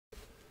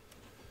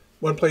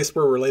One place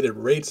where related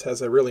rates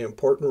has a really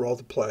important role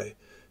to play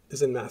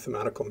is in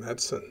mathematical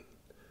medicine.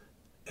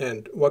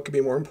 And what could be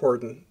more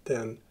important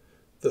than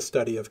the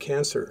study of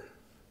cancer?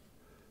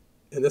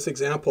 In this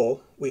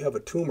example, we have a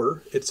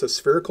tumor. It's a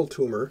spherical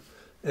tumor,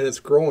 and it's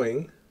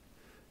growing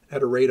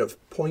at a rate of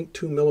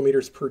 0.2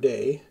 millimeters per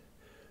day,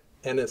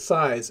 and its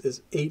size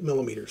is 8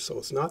 millimeters, so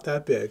it's not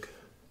that big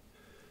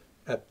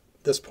at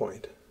this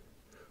point.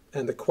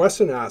 And the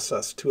question asks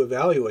us to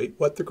evaluate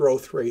what the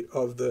growth rate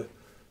of the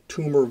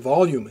tumor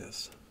volume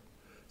is.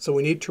 So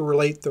we need to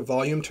relate the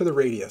volume to the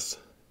radius.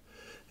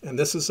 And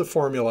this is the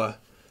formula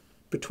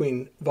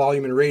between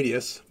volume and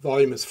radius.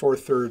 Volume is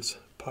 4/3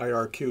 pi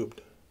r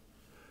cubed.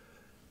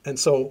 And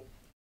so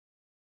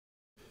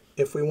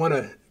if we want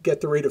to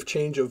get the rate of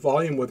change of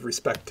volume with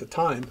respect to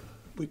time,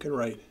 we can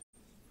write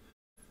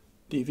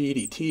dv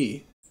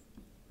dt,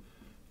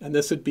 and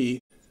this would be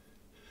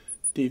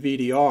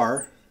dv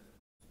dr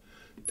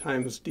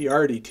times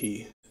dr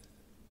dt.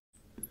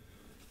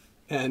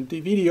 And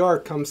dv dr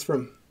comes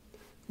from,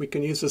 we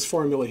can use this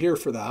formula here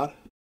for that.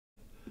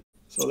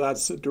 So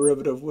that's the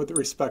derivative with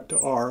respect to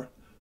r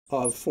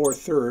of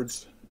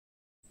 4/3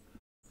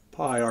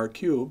 pi r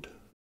cubed.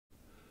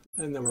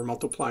 And then we're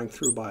multiplying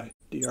through by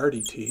dr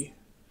dt.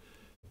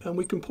 And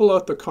we can pull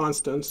out the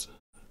constants,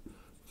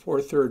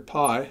 4/3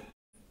 pi,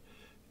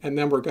 and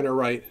then we're going to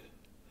write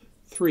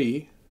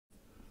 3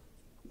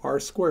 r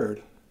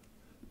squared,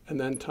 and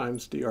then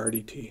times dr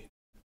dt.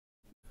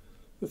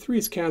 The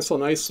 3's cancel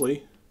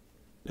nicely,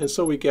 and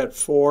so we get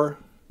 4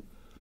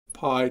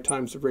 pi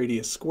times the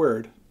radius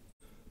squared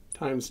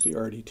times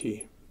dr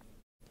dt.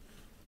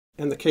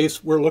 And the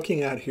case we're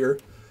looking at here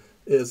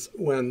is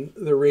when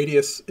the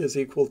radius is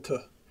equal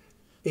to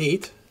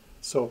 8,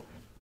 so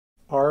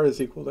r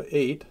is equal to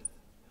 8,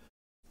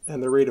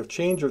 and the rate of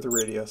change of the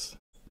radius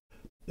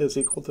is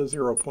equal to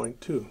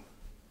 0.2.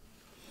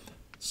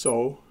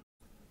 So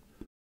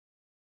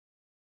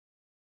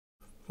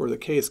for the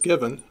case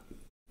given,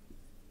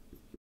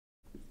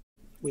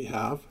 we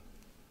have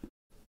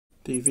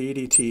dv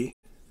dt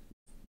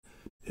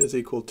is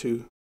equal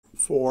to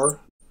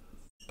 4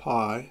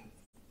 pi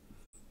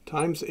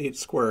times 8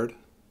 squared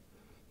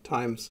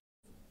times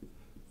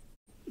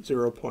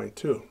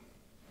 0.2.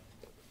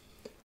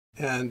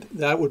 And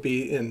that would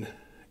be in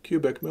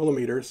cubic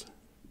millimeters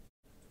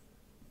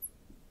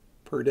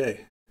per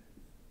day.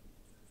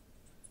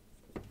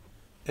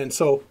 And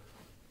so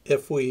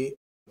if we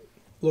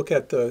look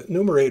at the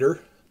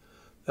numerator,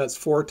 that's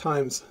 4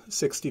 times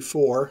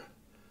 64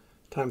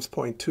 times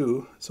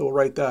 0.2. So we'll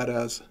write that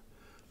as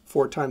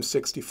 4 times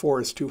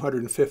 64 is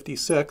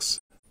 256,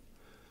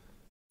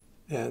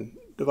 and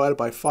divided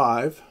by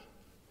 5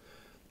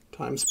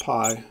 times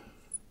pi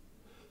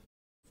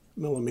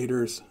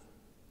millimeters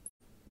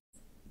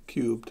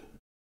cubed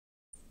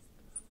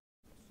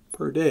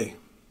per day.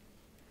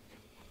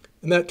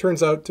 And that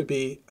turns out to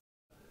be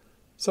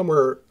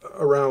somewhere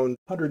around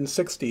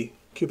 160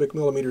 cubic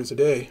millimeters a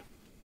day.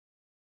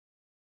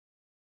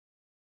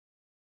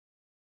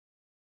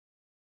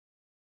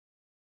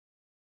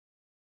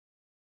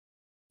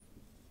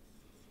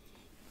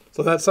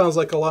 So that sounds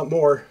like a lot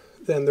more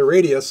than the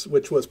radius,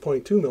 which was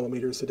 0.2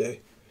 millimeters a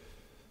day.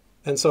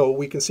 And so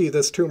we can see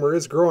this tumor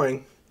is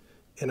growing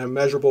in a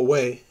measurable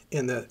way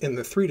in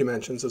the 3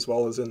 dimensions as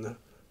well as in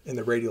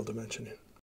the radial dimension.